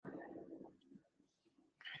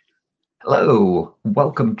Hello,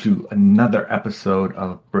 welcome to another episode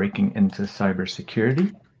of Breaking into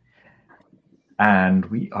Cybersecurity, and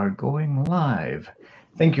we are going live.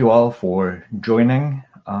 Thank you all for joining.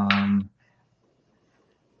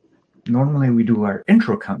 Normally we do our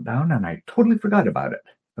intro countdown, and I totally forgot about it.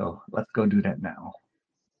 So let's go do that now.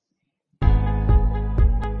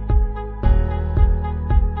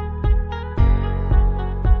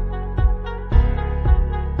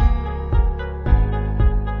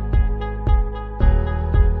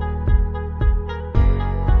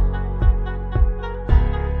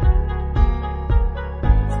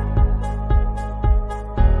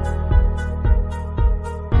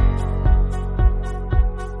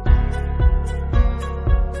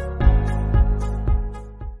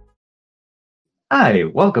 Hi,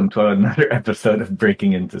 welcome to another episode of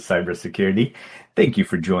Breaking into Cybersecurity. Thank you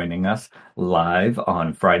for joining us live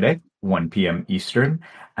on Friday, 1 p.m. Eastern.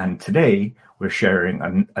 And today we're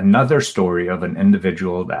sharing another story of an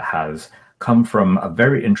individual that has come from a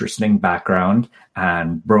very interesting background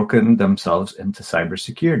and broken themselves into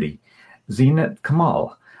cybersecurity. Zinat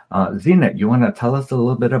Kamal. Zinat, you want to tell us a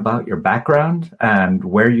little bit about your background and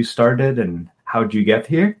where you started and how did you get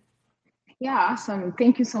here? Yeah, awesome.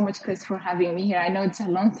 Thank you so much, Chris, for having me here. I know it's a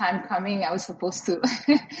long time coming. I was supposed to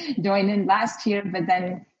join in last year, but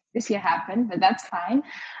then this year happened, but that's fine.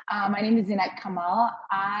 My name is Zinat Kamal.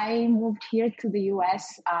 I moved here to the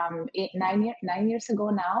US 9 years ago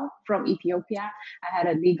now from Ethiopia. I had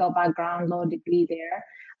a legal background, law degree there,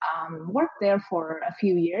 worked there for a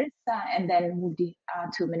few years, and then moved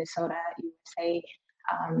to Minnesota, USA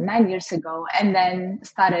 9 years ago, and then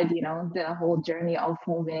started, the whole journey of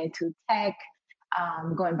moving into tech,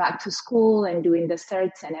 going back to school and doing the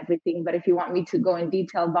certs and everything. But if you want me to go in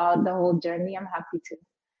detail about the whole journey, I'm happy to.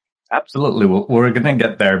 Absolutely. We're going to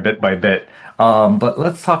get there bit by bit. But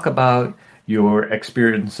let's talk about your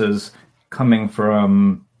experiences coming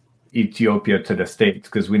from Ethiopia to the States,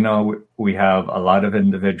 because we know we have a lot of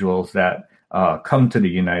individuals that come to the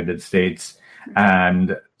United States,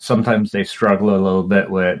 and sometimes they struggle a little bit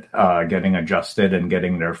with getting adjusted and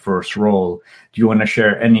getting their first role. Do you want to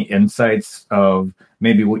share any insights of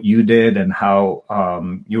maybe what you did and how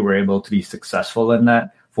you were able to be successful in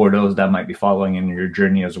that for those that might be following in your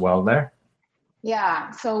journey as well there?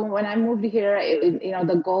 Yeah. So when I moved here,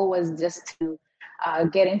 the goal was just to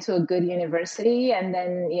get into a good university, and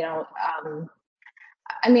then,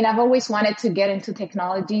 I've always wanted to get into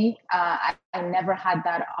technology. I never had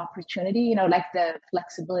that opportunity, like the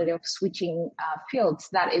flexibility of switching fields.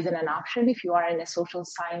 That isn't an option. If you are in a social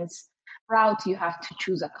science route, you have to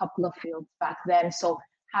choose a couple of fields back then. So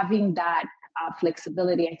having that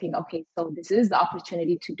flexibility, I think, okay, so this is the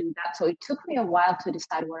opportunity to do that. So it took me a while to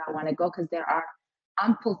decide where I want to go, because there are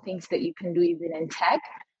ample things that you can do even in tech.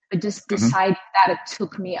 But just Mhm. deciding that, it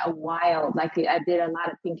took me a while. Like I did a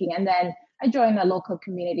lot of thinking, and then I joined a local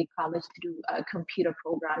community college to do computer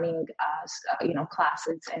programming,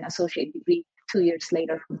 classes and associate degree. 2 years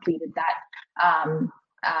later, completed that.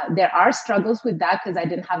 There are struggles with that because I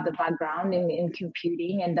didn't have the background in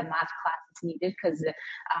computing and the math classes needed, because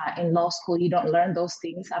in law school you don't learn those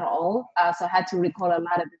things at all. So I had to recall a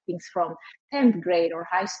lot of the things from 10th grade or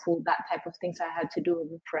high school, that type of things I had to do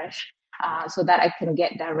and refresh. So that I can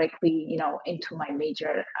get directly, into my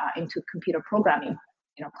major, into computer programming,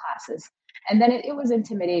 classes. And then it was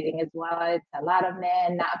intimidating as well. It's a lot of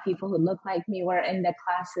men, not people who look like me, were in the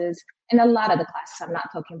classes. In a lot of the classes, I'm not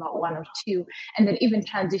talking about one or two. And then even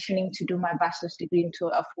transitioning to do my bachelor's degree into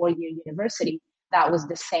a 4-year university, that was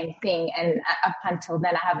the same thing. And up until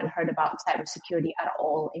then, I haven't heard about cybersecurity at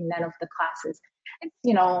all in none of the classes. It's,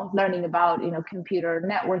 learning about, computer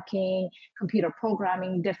networking, computer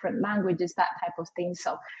programming, different languages, that type of thing.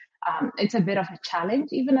 So it's a bit of a challenge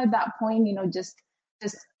even at that point,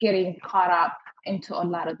 just getting caught up into a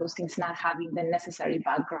lot of those things, not having the necessary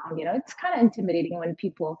background. It's kind of intimidating when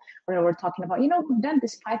people where we're talking about, we've done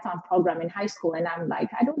this Python program in high school, and I'm like,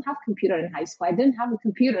 I don't have computer in high school. I didn't have a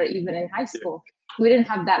computer even in high school. We didn't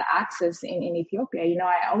have that access in Ethiopia.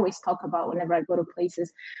 I always talk about whenever I go to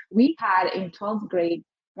places, we had in 12th grade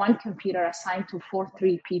one computer assigned to 4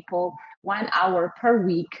 3 people, 1 hour per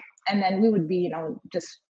week, and then we would be,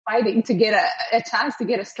 just fighting to get a chance to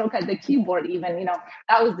get a stroke at the keyboard. Even,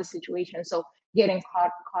 that was the situation. So getting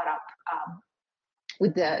caught up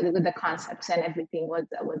with the concepts and everything was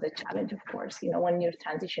a challenge, of course, when you're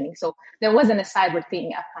transitioning. So there wasn't a cyber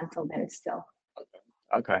thing up until then still.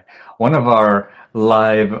 Okay. One of our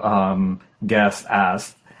live guests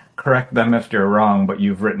asked, correct them if you're wrong, but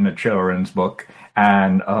you've written a children's book.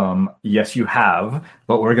 And yes, you have,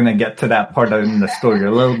 but we're going to get to that part in the story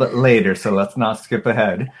a little bit later, so let's not skip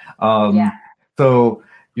ahead. Yeah. So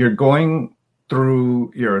you're going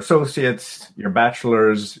through your associates, your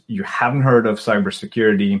bachelor's, you haven't heard of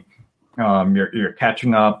cybersecurity. You're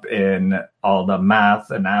catching up in all the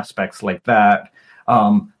math and aspects like that.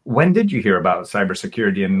 When did you hear about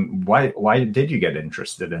cybersecurity, and why did you get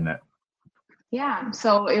interested in it? Yeah,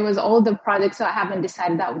 so it was all the projects. So I haven't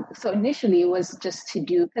decided that. So initially, it was just to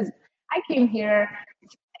do because I came here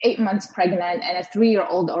 8 months pregnant and a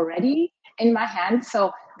 3-year-old already in my hand.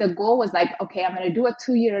 So the goal was like, okay, I'm going to do a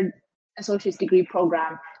 2-year associate's degree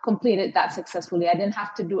program, completed that successfully. I didn't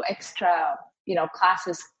have to do extra,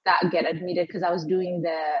 classes that get admitted because I was doing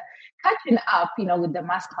the catching up, with the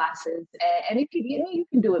math classes. And if you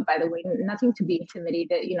can do it, by the way, nothing to be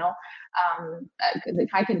intimidated, if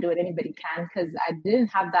I can do it, anybody can, because I didn't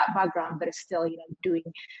have that background, but it's still, doing,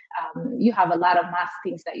 you have a lot of math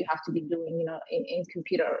things that you have to be doing, in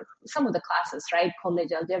computer, some of the classes, right?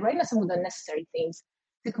 College algebra, some of the necessary things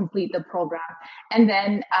to complete the program. And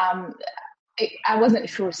then I wasn't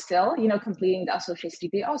sure still, completing the associate's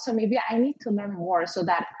degree. Also, maybe I need to learn more so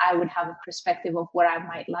that I would have a perspective of where I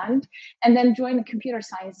might land, and then join a computer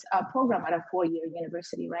science program at a 4-year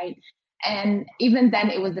university, right? And even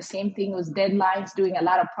then, it was the same thing. It was deadlines, doing a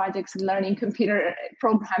lot of projects, learning computer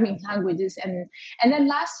programming languages, and then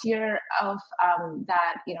last year of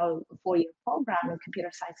that, 4-year program and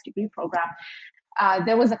computer science degree program,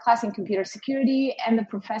 there was a class in computer security, and the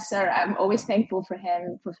professor, I'm always thankful for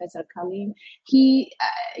him, Professor Kalim. He,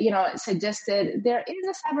 suggested there is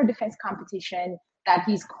a cyber defense competition that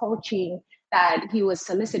he's coaching, that he was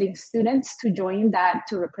soliciting students to join that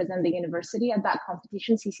to represent the university at that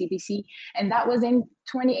competition, CCDC, and that was in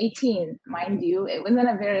 2018, mind you. It wasn't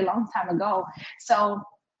a very long time ago. So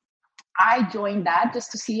I joined that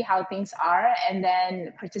just to see how things are, and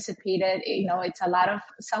then participated. It's a lot of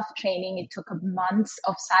self-training. It took months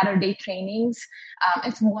of Saturday trainings.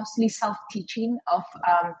 It's mostly self-teaching of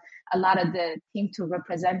a lot of the team to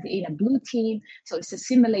represent in a blue team. So it's a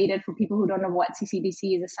simulated, for people who don't know what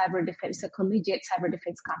CCDC is, a cyber defense, a collegiate cyber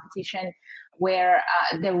defense competition where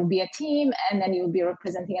there will be a team, and then you will be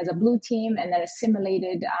representing as a blue team, and then a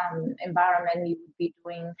simulated environment. You will be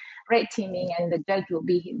doing red teaming, and the judge will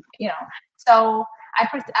be, So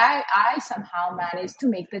I somehow managed to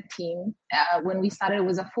make the team. When we started, it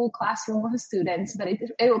was a full classroom of students, but it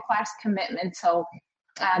requires commitment. So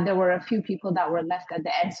there were a few people that were left at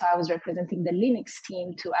the end. So I was representing the Linux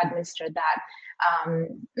team to administer that.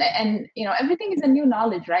 And, everything is a new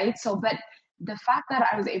knowledge, right? So, but the fact that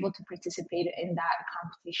I was able to participate in that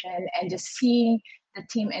competition and just seeing the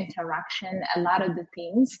team interaction, a lot of the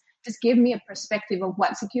things just gave me a perspective of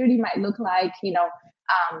what security might look like.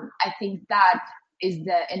 I think that is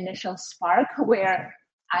the initial spark where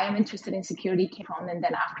I am interested in security came from. And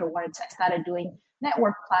then afterwards, I started doing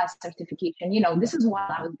network class certification. This is while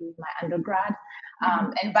I was doing my undergrad.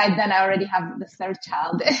 And by then, I already have the third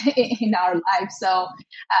child in our life. So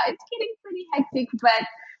it's getting pretty hectic, but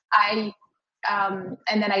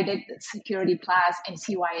and then I did security class and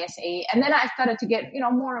CYSA. And then I started to get,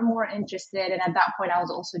 more and more interested. And at that point, I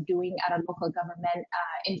was also doing at a local government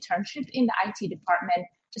internship in the IT department,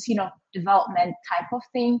 just, development type of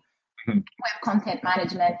thing, web content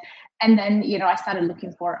management. And then, I started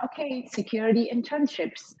looking for, security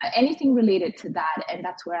internships, anything related to that. And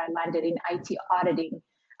that's where I landed in IT auditing,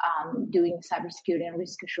 doing cybersecurity and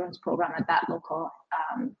risk assurance program at that local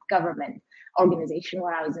government organization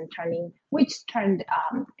where I was interning, which turned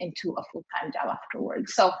into a full-time job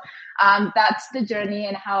afterwards. So that's the journey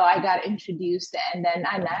and how I got introduced. And then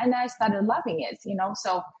I started loving it,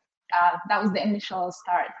 So that was the initial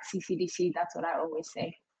start, CCDC. That's what I always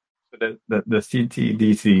say. The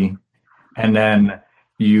CTDC, and then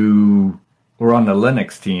you were on the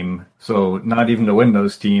Linux team. So not even the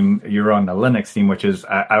Windows team, you're on the Linux team, which is,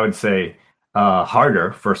 I would say,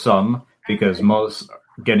 harder for some, because most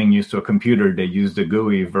getting used to a computer, they use the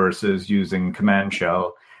GUI versus using command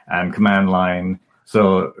shell and command line.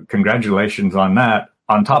 So congratulations on that.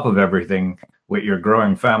 On top of everything, with your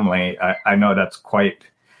growing family, I know that's quite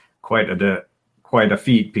a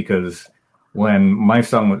feat, because when my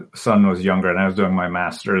son was younger and I was doing my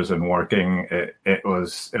master's and working, it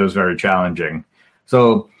was very challenging.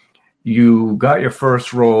 So you got your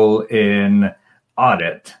first role in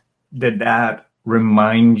audit. Did that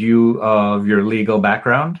remind you of your legal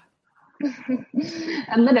background?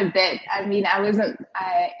 A little bit. I mean,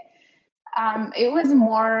 it was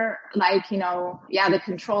more like, the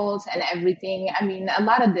controls and everything. I mean, a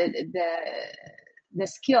lot of the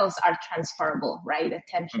skills are transferable, right?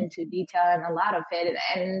 Attention to detail and a lot of it.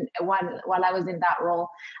 And while I was in that role,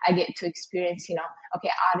 I get to experience,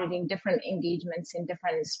 auditing different engagements in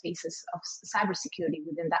different spaces of cybersecurity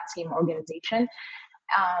within that same organization.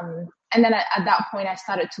 And then at that point, I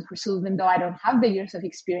started to pursue, even though I don't have the years of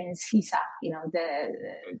experience, CISA,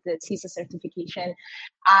 the CISA certification.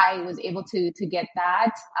 I was able to get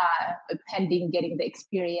that pending getting the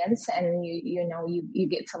experience, and you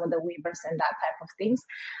get some of the waivers and that type of things.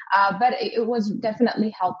 But it was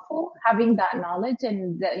definitely helpful having that knowledge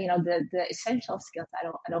and the essential skills.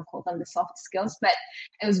 I don't call them the soft skills, but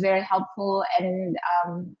it was very helpful, and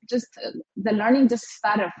just the learning just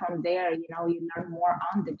started from there. You learn more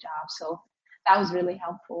on the job, so that was really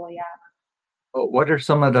helpful. Yeah. What are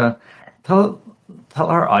some of the tell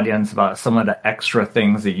our audience about some of the extra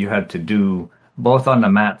things that you had to do, both on the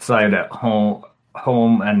math side at home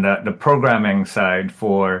and the programming side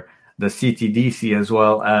for the CTDC, as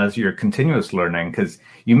well as your continuous learning, because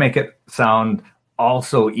you make it sound all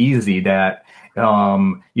so easy that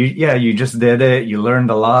you just did it, you learned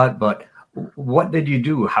a lot, but what did you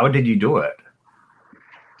do? How did you do it?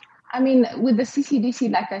 I mean, with the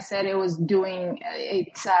CCDC, like I said, it was doing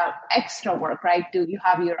it's extra work, right? Do you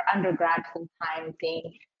have your undergrad full-time thing?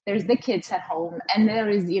 There's the kids at home, and there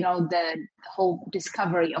is, the whole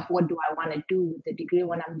discovery of what do I want to do with the degree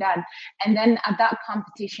when I'm done. And then at that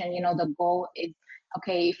competition, the goal is,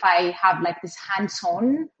 okay, if I have like this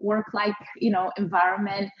hands-on work, like,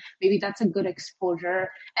 environment, maybe that's a good exposure.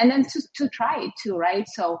 And then to try it too, right?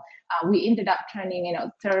 So we ended up turning,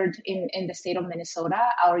 third in the state of Minnesota,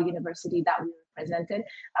 our university that we represented.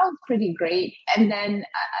 That was pretty great. And then,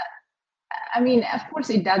 I mean, of course,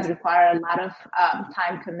 it does require a lot of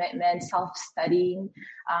time commitment, self-studying.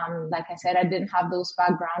 Like I said, I didn't have those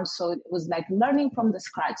backgrounds, so it was like learning from the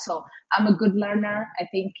scratch. So I'm a good learner, I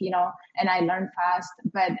think, and I learn fast,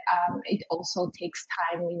 but it also takes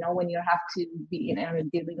time, when you have to be,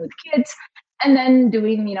 dealing with kids. And then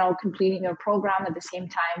doing, completing your program at the same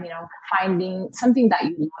time, finding something that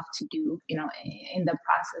you love to do, in the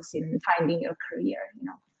process, in finding your career.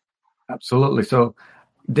 Absolutely. So,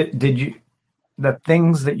 did you the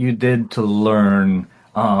things that you did to learn,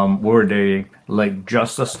 were they like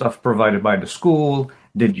just the stuff provided by the school?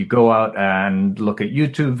 Did you go out and look at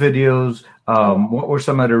YouTube videos? What were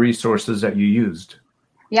some of the resources that you used?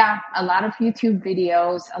 Yeah, a lot of YouTube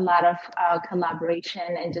videos, a lot of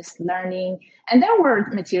collaboration and just learning. And there were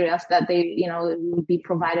materials that would be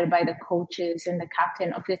provided by the coaches and the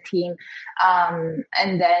captain of the team.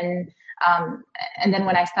 And then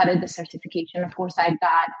when I started the certification, of course, I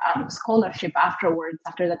got scholarship afterwards,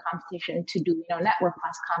 after the competition, to do, Network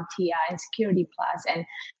Plus, CompTIA, and Security Plus, and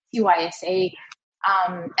CYSA.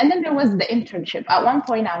 And then there was the internship. At one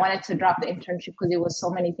point, I wanted to drop the internship because it was so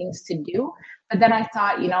many things to do. But then I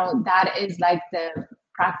thought, that is like the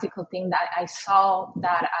practical thing that I saw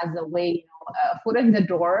that as a way, a foot in the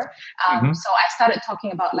door. So I started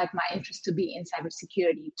talking about like my interest to be in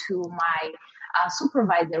cybersecurity to my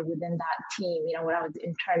supervisor within that team, when I was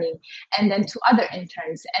interning, and then to other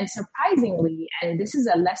interns. And surprisingly, and this is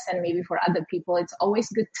a lesson maybe for other people, it's always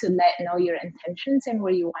good to know your intentions and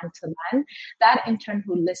where you want to land. That intern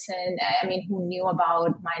who listened, who knew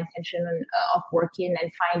about my intention of working and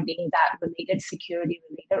finding that related security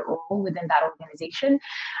related role within that organization,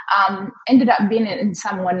 ended up being in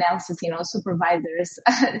someone else's, supervisor's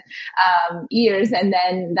ears. And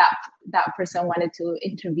then that person wanted to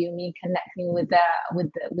interview me, connect me with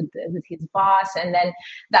his boss, and then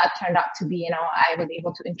that turned out to be, I was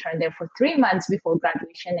able to intern there for 3 months before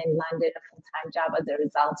graduation and landed a full-time job as a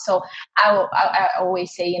result. So I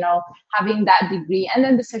always say, having that degree and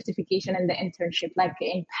then the certification and the internship, like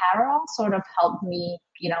in parallel, sort of helped me,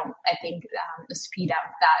 I think, speed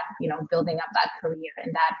up that, building up that career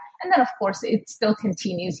and that. And then, of course, it still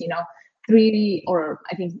continues, 3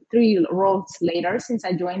 roles later, since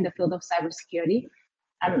I joined the field of cybersecurity.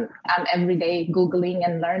 I'm every day Googling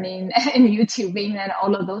and learning and YouTubing and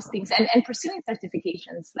all of those things and pursuing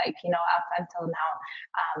certifications, like, up until now.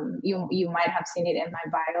 You might have seen it in my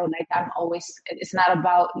bio. Like, it's not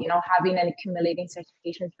about, having and accumulating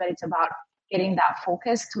certifications, but it's about getting that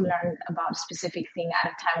focus to learn about a specific thing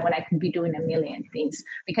at a time when I could be doing a million things,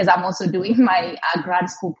 because I'm also doing my grad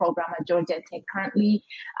school program at Georgia Tech currently.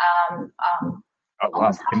 Oh,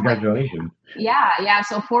 wow. Congratulations. Yeah.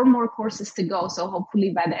 So 4 more courses to go. So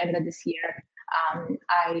hopefully by the end of this year,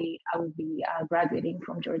 I will be graduating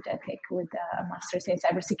from Georgia Tech with a master's in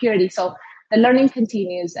cybersecurity. So the learning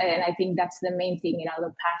continues, and I think that's the main thing,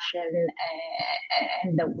 the passion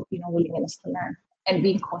and the willingness to learn and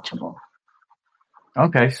being coachable.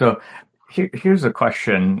 Okay, so here's a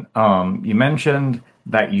question. You mentioned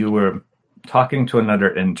that you were talking to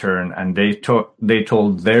another intern, and they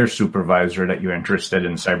told their supervisor that you're interested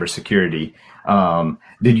in cybersecurity.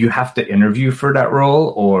 Did you have to interview for that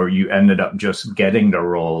role, or you ended up just getting the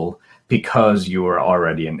role because you were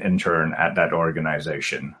already an intern at that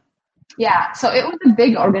organization? Yeah, so it was a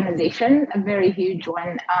big organization, a very huge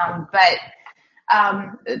one. But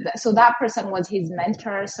so that person was his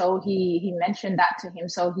mentor. So he mentioned that to him.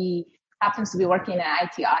 So he happens to be working in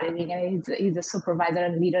IT auditing, and he's a supervisor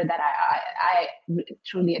and leader that I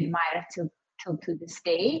truly admire till this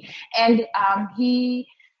day. And he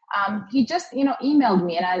just emailed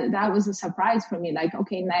me, and that was a surprise for me. Like,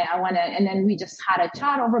 okay, I want to, and then we just had a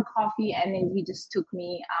chat over coffee, and then he just took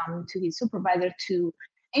me to his supervisor to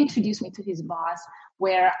introduce me to his boss,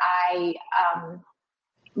 where I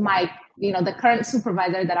my the current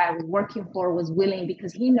supervisor that I was working for was willing,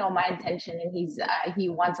 because he know my intention, and he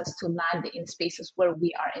wants us to land in spaces where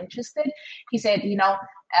we are interested. He said,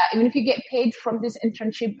 even if you get paid from this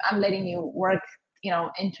internship, I'm letting you work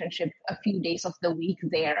internship a few days of the week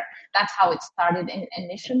there. That's how it started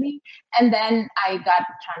initially, and then I got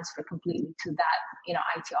transferred completely to that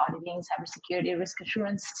IT auditing, cybersecurity, risk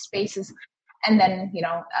assurance spaces. And then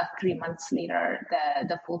 3 months later,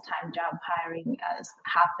 the full-time job hiring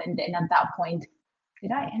happened. And at that point,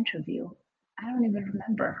 did I interview? I don't even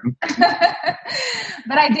remember.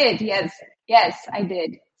 But I did. Yes, I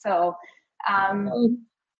did. So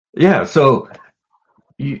Yeah, so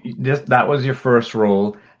that was your first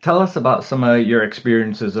role. Tell us about some of your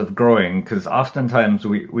experiences of growing, because oftentimes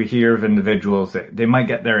we hear of individuals that they might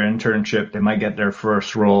get their internship, they might get their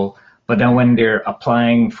first role, but then when they're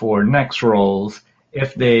applying for next roles,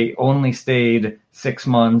 if they only stayed 6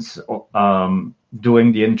 months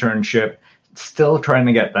doing the internship, still trying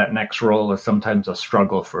to get that next role is sometimes a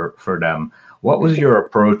struggle for them. What was your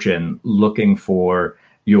approach in looking for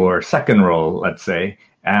your second role, let's say,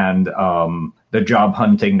 and the job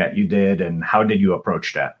hunting that you did, and how did you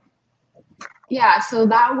approach that? Yeah, so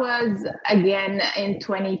that was again in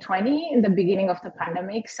 2020, in the beginning of the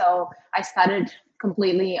pandemic. So I started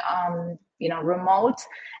completely, remote,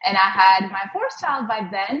 and I had my first child by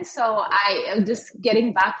then. So I was just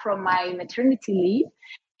getting back from my maternity leave,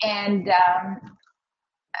 and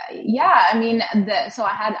yeah, I mean, so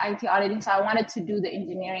I had IT auditing, so I wanted to do the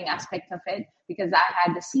engineering aspect of it because I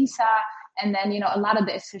had the CISA, and then a lot of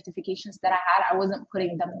the certifications that I had, I wasn't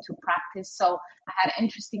putting them to practice. So I had an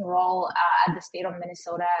interesting role at the state of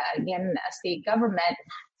Minnesota, again, a state government.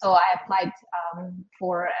 So I applied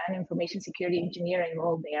for an information security engineering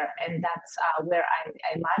role there, and that's where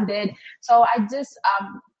I landed. So I just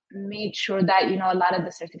made sure that a lot of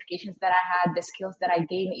the certifications that I had, the skills that I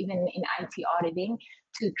gained even in IT auditing,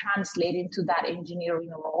 to translate into that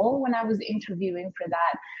engineering role when I was interviewing for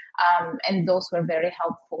that, and those were very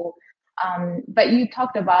helpful. But you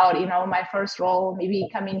talked about my first role, maybe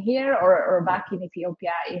coming here or back in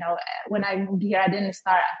Ethiopia. When I moved here, I didn't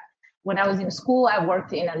start when I was in school. I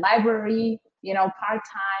worked in a library, part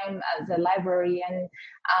time as a librarian.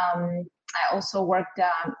 I also worked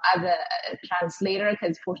as a translator,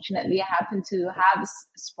 because fortunately I happened to have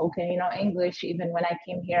spoken, English even when I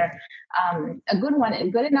came here. A good one,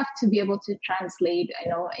 good enough to be able to translate,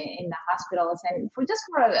 in the hospitals, and for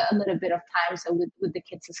a little bit of time. So with the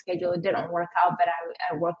kids' schedule, it didn't work out, but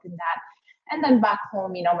I worked in that. And then back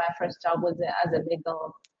home, my first job was as a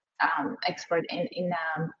legal expert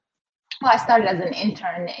well, I started as an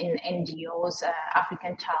intern in NGOs,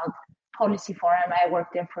 African Child Policy Forum. I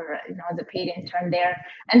worked there for, as a paid intern there,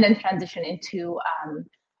 and then transitioned into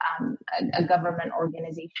a government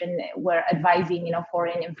organization where advising,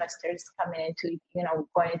 foreign investors coming into,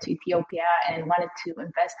 going into Ethiopia and wanted to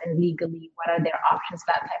invest in legally, what are their options,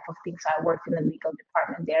 that type of thing. So I worked in the legal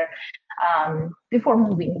department there before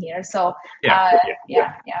moving here. So yeah.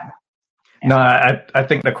 No, I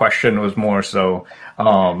think the question was more so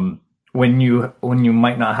when you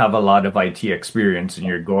might not have a lot of IT experience and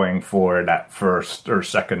you're going for that first or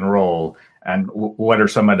second role, and what are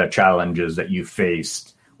some of the challenges that you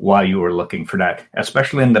faced while you were looking for that,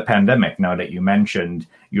 especially in the pandemic? Now that you mentioned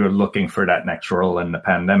you're looking for that next role in the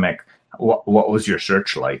pandemic, what was your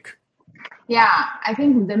search like? Yeah, I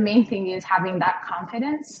think the main thing is having that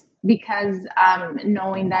confidence, because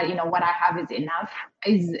knowing that what I have is enough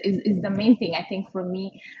is the main thing. I think for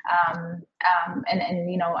me, and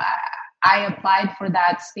I applied for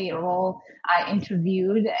that state role. I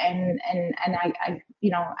interviewed, and I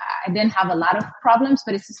didn't have a lot of problems,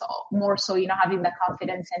 but it's just more so having the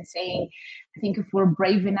confidence and saying, I think if we're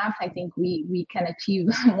brave enough, I think we can achieve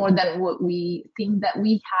more than what we think that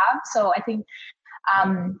we have. So I think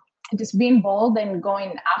just being bold and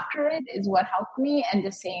going after it is what helped me, and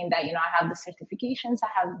just saying that, I have the certifications, I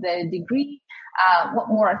have the degree. What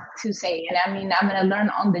more to say? And I mean, I'm going to learn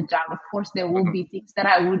on the job. Of course, there will be things that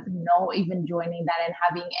I wouldn't know even joining that and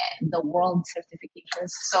having the world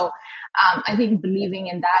certifications. So I think believing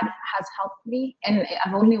in that has helped me. And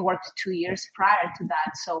I've only worked 2 years prior to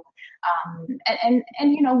that. So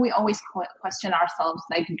we always question ourselves,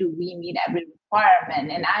 like, do we meet every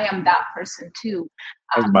requirement? And I am that person too.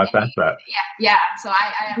 I was about to ask that. Yeah. So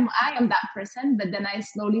I am that person. But then I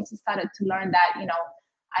slowly started to learn that,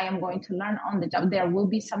 I am going to learn on the job. There will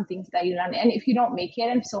be some things that you learn, and if you don't make it,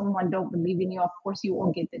 and someone don't believe in you, of course you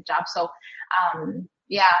won't get the job. So,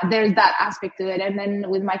 there's that aspect to it. And then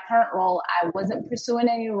with my current role, I wasn't pursuing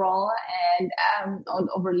any role, and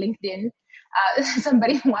over LinkedIn,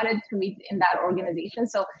 somebody wanted to meet in that organization.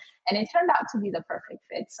 So, and it turned out to be the perfect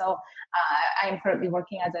fit. So, I am currently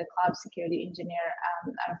working as a cloud security engineer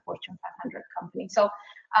at a Fortune 500 company. So,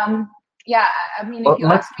 I mean, if you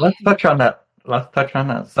ask me, let's touch on that. Let's touch on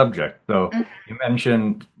that subject. So you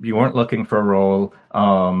mentioned you weren't looking for a role.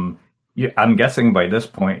 I'm guessing by this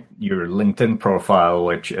point your LinkedIn profile,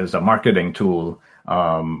 which is a marketing tool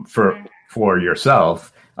for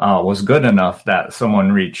yourself, was good enough that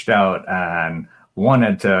someone reached out and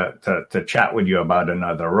wanted to chat with you about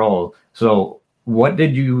another role. So what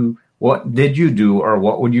did you do, or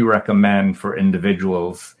what would you recommend for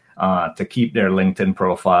individuals to keep their LinkedIn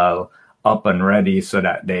profile up and ready so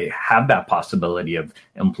that they have that possibility of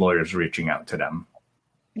employers reaching out to them?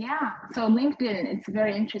 Yeah, so LinkedIn, it's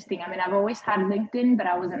very interesting. I mean, I've always had LinkedIn, but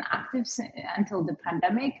I wasn't active until the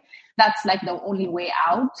pandemic. That's like the only way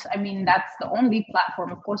out. I mean, that's the only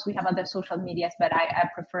platform. Of course, we have other social medias, but I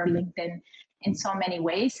prefer LinkedIn in so many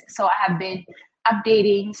ways. So I have been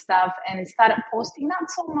updating stuff and started posting, not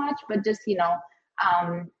so much, but just,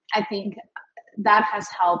 I think that has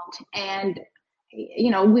helped. And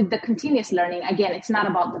with the continuous learning, again, it's not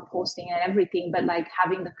about the posting and everything, but like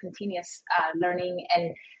having the continuous learning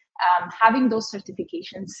and having those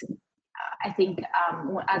certifications. I think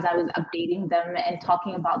as I was updating them and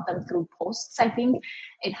talking about them through posts, I think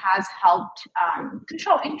it has helped to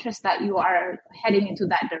show interest that you are heading into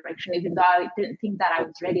that direction. Even though I didn't think that I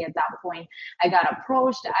was ready at that point, I got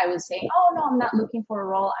approached. I was saying, oh, no, I'm not looking for a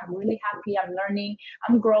role. I'm really happy. I'm learning.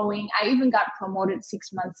 I'm growing. I even got promoted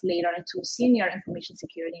 6 months later into a senior information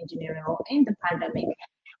security engineering role in the pandemic.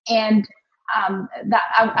 And that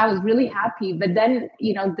I was really happy. But then,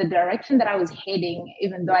 the direction that I was heading,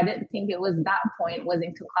 even though I didn't think it was that point, was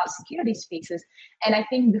into cloud security spaces. And I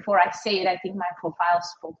think before I say it, I think my profile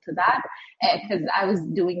spoke to that, because I was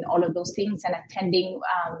doing all of those things and attending,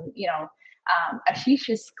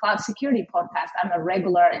 Ashish's cloud security podcast. I'm a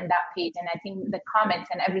regular in that page, and I think the comments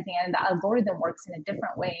and everything and the algorithm works in a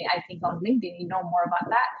different way. I think on LinkedIn, you know more about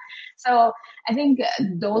that. So I think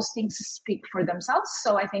those things speak for themselves.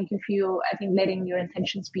 So I think letting your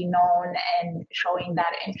intentions be known and showing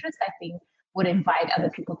that interest, I think would invite other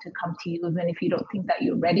people to come to you, even if you don't think that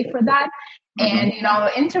you're ready for that. Mm-hmm.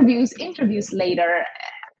 And interviews later,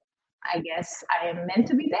 I guess I am meant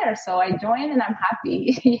to be there. So I joined and I'm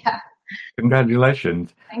happy. Yeah.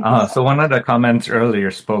 Congratulations. So one of the comments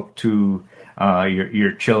earlier spoke to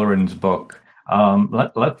your children's book.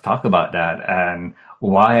 Let's talk about that and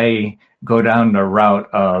why go down the route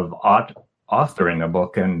of authoring a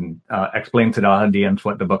book, and explain to the audience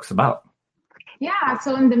what the book's about. Yeah,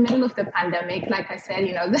 so in the middle of the pandemic, like I said,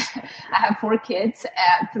 I have 4 kids,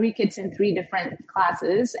 3 kids in 3 different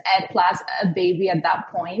classes, plus a baby at that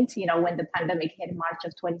point. When the pandemic hit in March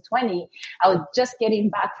of 2020, I was just getting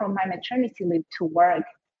back from my maternity leave to work,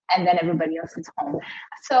 and then everybody else is home.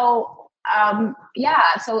 So,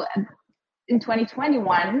 so in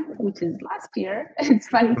 2021, which is last year, it's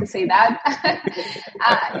funny to say that.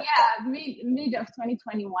 Mid of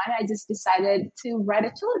 2021, I just decided to write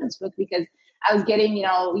a children's book because I was getting,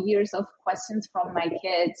 years of questions from my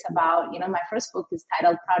kids about, my first book is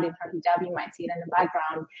titled Proud in Her Hijab. You might see it in the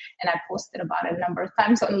background. And I posted about it a number of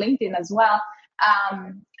times on LinkedIn as well.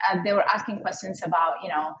 They were asking questions about,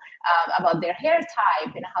 about their hair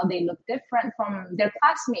type and how they look different from their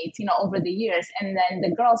classmates, over the years. And then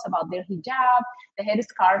the girls about their hijab, the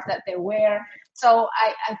headscarf that they wear. So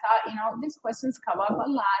I thought, these questions come up a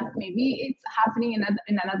lot. Maybe it's happening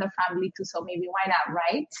in another family too. So maybe why not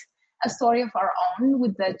write a story of our own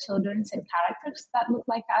with the children's and characters that look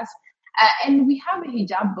like us. And we have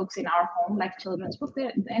hijab books in our home, like children's books,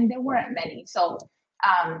 and there weren't many. So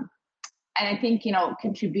And I think,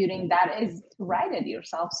 contributing that is to write it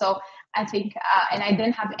yourself. So I think, and I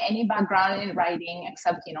didn't have any background in writing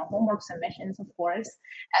except, homework submissions, of course.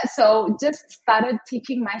 So just started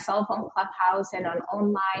teaching myself on Clubhouse and on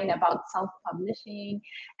online about self-publishing,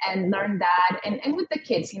 and learned that. And with the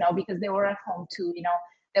kids, because they were at home too,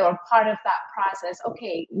 they were part of that process.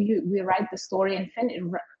 Okay, we write the story and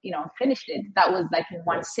finished it. That was like in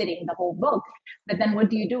one sitting, the whole book. But then what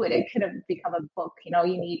do you do with it? It could have become a book. You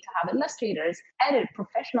need to have illustrators,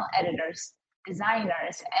 professional editors,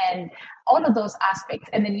 designers, and all of those aspects.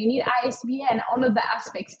 And then you need ISBN, all of the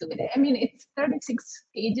aspects to it. I mean, it's 36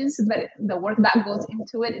 pages, but the work that goes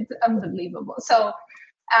into it, it's unbelievable. So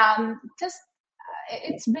just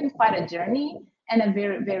it's been quite a journey, and a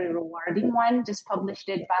very, very rewarding one. Just published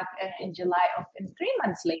it back in July and 3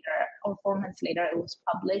 months later or 4 months later, it was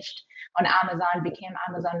published on Amazon, became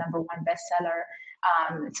Amazon #1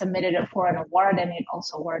 bestseller. Submitted it for an award, and it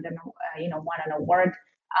also won an award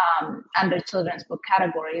under children's book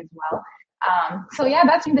category as well. So yeah,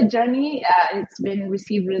 that's been the journey. It's been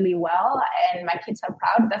received really well, and my kids are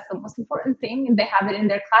proud. That's the most important thing. They have it in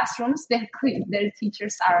their classrooms. Their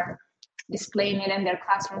teachers are displaying it in their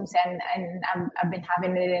classrooms, and I've been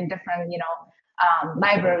having it in different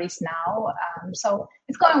libraries now. So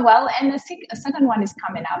it's going well, and the second one is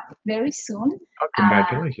coming up very soon. Oh,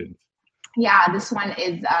 congratulations. Yeah, this one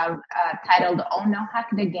is titled "Oh No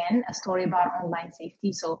Hacked Again," a story about online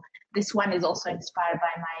safety. So this one is also inspired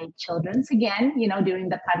by my children's. Again, during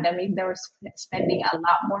the pandemic, they were spending a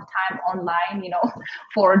lot more time online,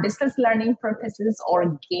 for distance learning purposes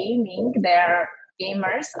or gaming. They're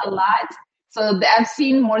gamers a lot. So I've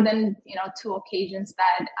seen more than 2 occasions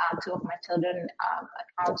that 2 of my children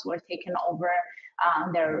accounts were taken over.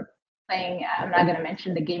 They're playing. I'm not going to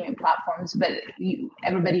mention the gaming platforms, but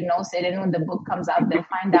everybody knows it, and when the book comes out, they'll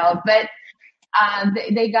find out. But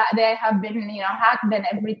they have been hacked and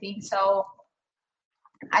everything. So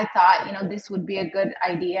I thought this would be a good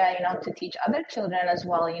idea to teach other children as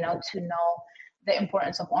well, to know the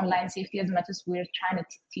importance of online safety as much as we're trying to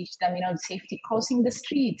teach them, safety crossing the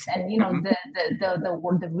streets, and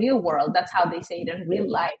the real world. That's how they say it in real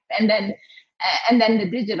life, and then the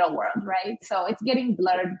digital world, right? So it's getting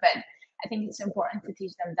blurred, but I think it's important to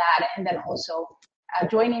teach them that, and then also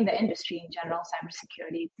joining the industry in general.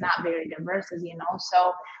 Cybersecurity, it's not very diverse, as you know.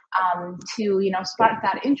 So to spark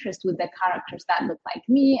that interest with the characters that look like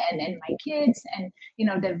me and my kids, and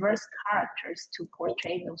diverse characters to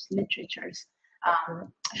portray those literatures.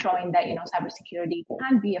 Showing that cybersecurity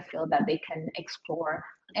can be a field that they can explore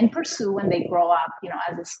and pursue when they grow up,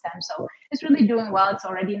 as a STEM. So it's really doing well. It's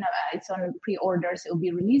already it's on pre-orders. It will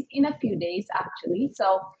be released in a few days, actually.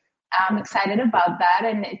 So I'm excited about that,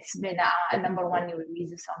 and it's been a #1 new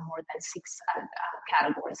releases on more than 6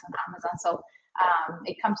 categories on Amazon. So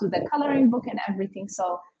it comes with a coloring book and everything.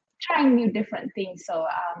 So trying new different things. So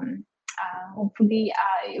hopefully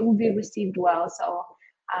it will be received well. So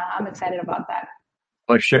I'm excited about that.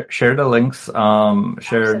 Well, share the links.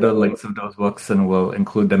 Share the links of those books, and we'll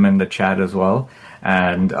include them in the chat as well.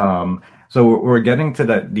 And so we're getting to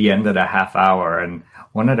the end of the half hour, and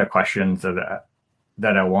one of the questions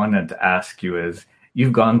that I wanted to ask you is: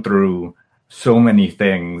 you've gone through so many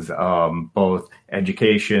things, both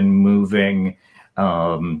education, moving,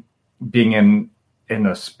 being in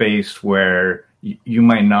a space where you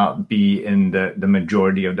might not be in the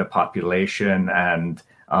majority of the population, and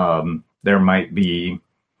there might be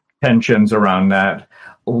tensions around that.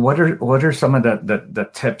 What are some of the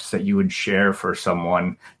tips that you would share for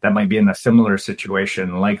someone that might be in a similar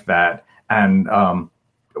situation like that, and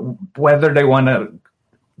whether they want to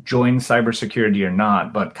join cybersecurity or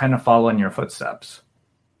not, but kind of follow in your footsteps?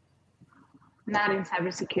 Not in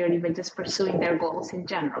cybersecurity, but just pursuing their goals in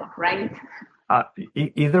general, right?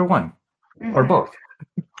 Either one, or both.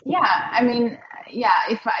 Yeah, I mean, yeah,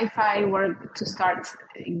 if I were to start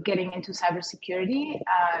getting into cybersecurity,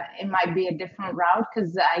 it might be a different route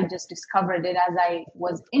because I just discovered it as I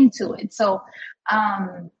was into it. So,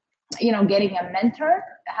 getting a mentor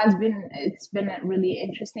it's been really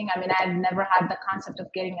interesting. I mean, I've never had the concept of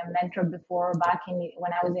getting a mentor before back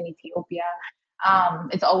when I was in Ethiopia.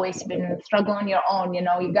 It's always been struggle on your own,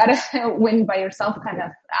 you gotta win by yourself kind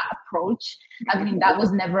of approach. I mean, that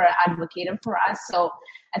was never advocated for us. So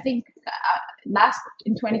I think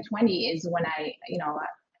in 2020 is when I,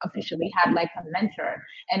 officially had like a mentor,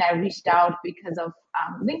 and I reached out because of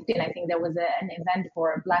LinkedIn. I think there was an event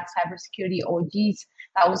for Black cybersecurity OGs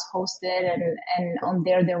that was hosted, and on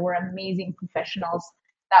there were amazing professionals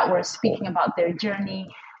that were speaking about their journey.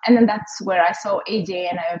 And then that's where I saw AJ,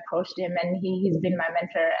 and I approached him, and he's been my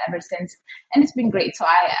mentor ever since. And it's been great. So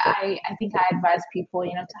I think I advise people, to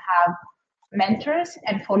have mentors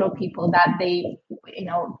and follow people that they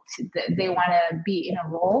want to be in a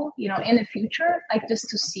role in the future, like just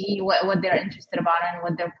to see what they're interested about and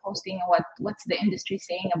what they're posting and what's the industry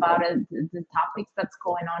saying about it, the topics that's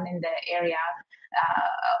going on in the area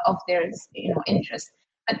of their interest.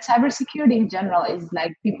 But cybersecurity in general is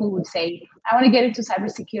like, people would say, I want to get into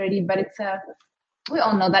cybersecurity, but we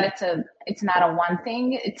all know that it's not a one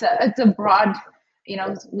thing. It's a broad,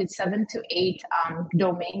 with 7 to 8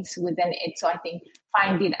 domains within it. So I think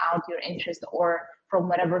finding out your interest, or from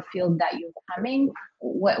whatever field that you're coming,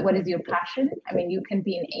 what is your passion? I mean, you can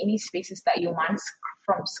be in any spaces that you want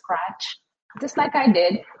from scratch, just like I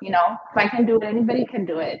did. If I can do it, anybody can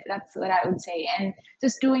do it. That's what I would say. And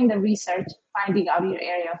just doing the research, finding out your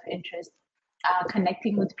area of interest,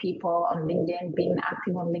 connecting with people on LinkedIn, being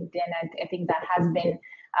active on LinkedIn. I think that has been,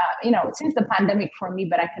 since the pandemic for me,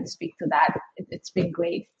 but I can speak to that. It's been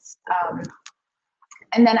great.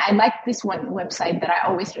 And then I like this one website that I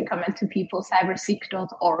always recommend to people,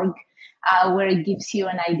 cyberseek.org, where it gives you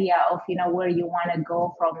an idea of, where you want to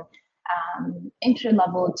go from entry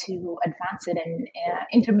level to advanced and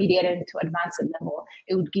intermediate into advanced level.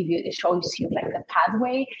 It shows you like the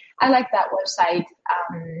pathway. I like that website.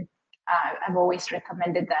 I've always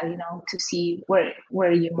recommended that, to see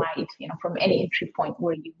where you might, from any entry point,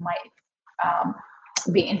 where you might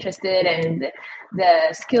be interested, and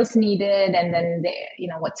the skills needed, and then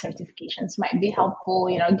what certifications might be helpful.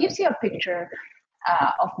 It gives you a picture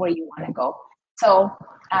of where you want to go. So,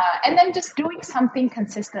 and then just doing something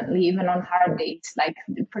consistently, even on hard days, like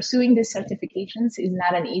pursuing these certifications is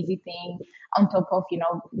not an easy thing. On top of,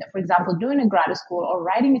 for example, doing a grad school, or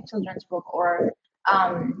writing a children's book, or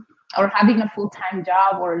having a full-time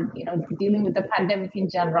job, or dealing with the pandemic in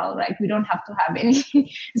general, right? We don't have to have any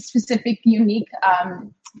specific unique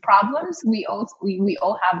problems. We all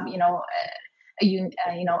have a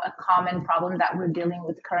common problem that we're dealing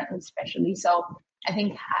with currently, especially. So I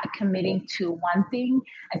think committing to one thing,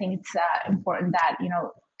 I think it's important that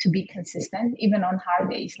to be consistent, even on hard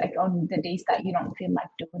days, like on the days that you don't feel like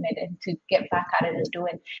doing it, and to get back at it and do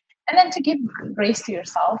it. And then to give grace to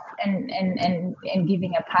yourself, and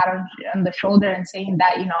giving a pat on the shoulder and saying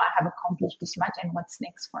that, I have accomplished this much, and what's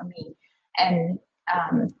next for me, and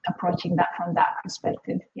approaching that from that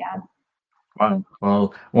perspective. Yeah.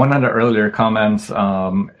 Well, one of the earlier comments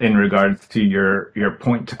in regards to your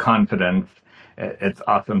point to confidence, it's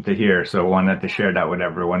awesome to hear. So wanted to share that with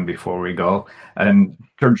everyone before we go. And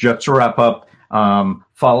just to wrap up,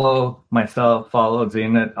 follow myself, follow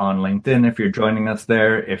Zeenat on LinkedIn if you're joining us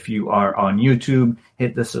there. If you are on YouTube,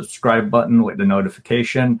 hit the subscribe button with the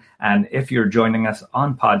notification. And if you're joining us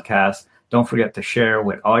on podcast, don't forget to share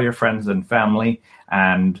with all your friends and family.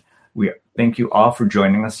 And we thank you all for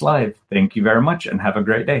joining us live. Thank you very much, and have a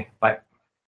great day. Bye.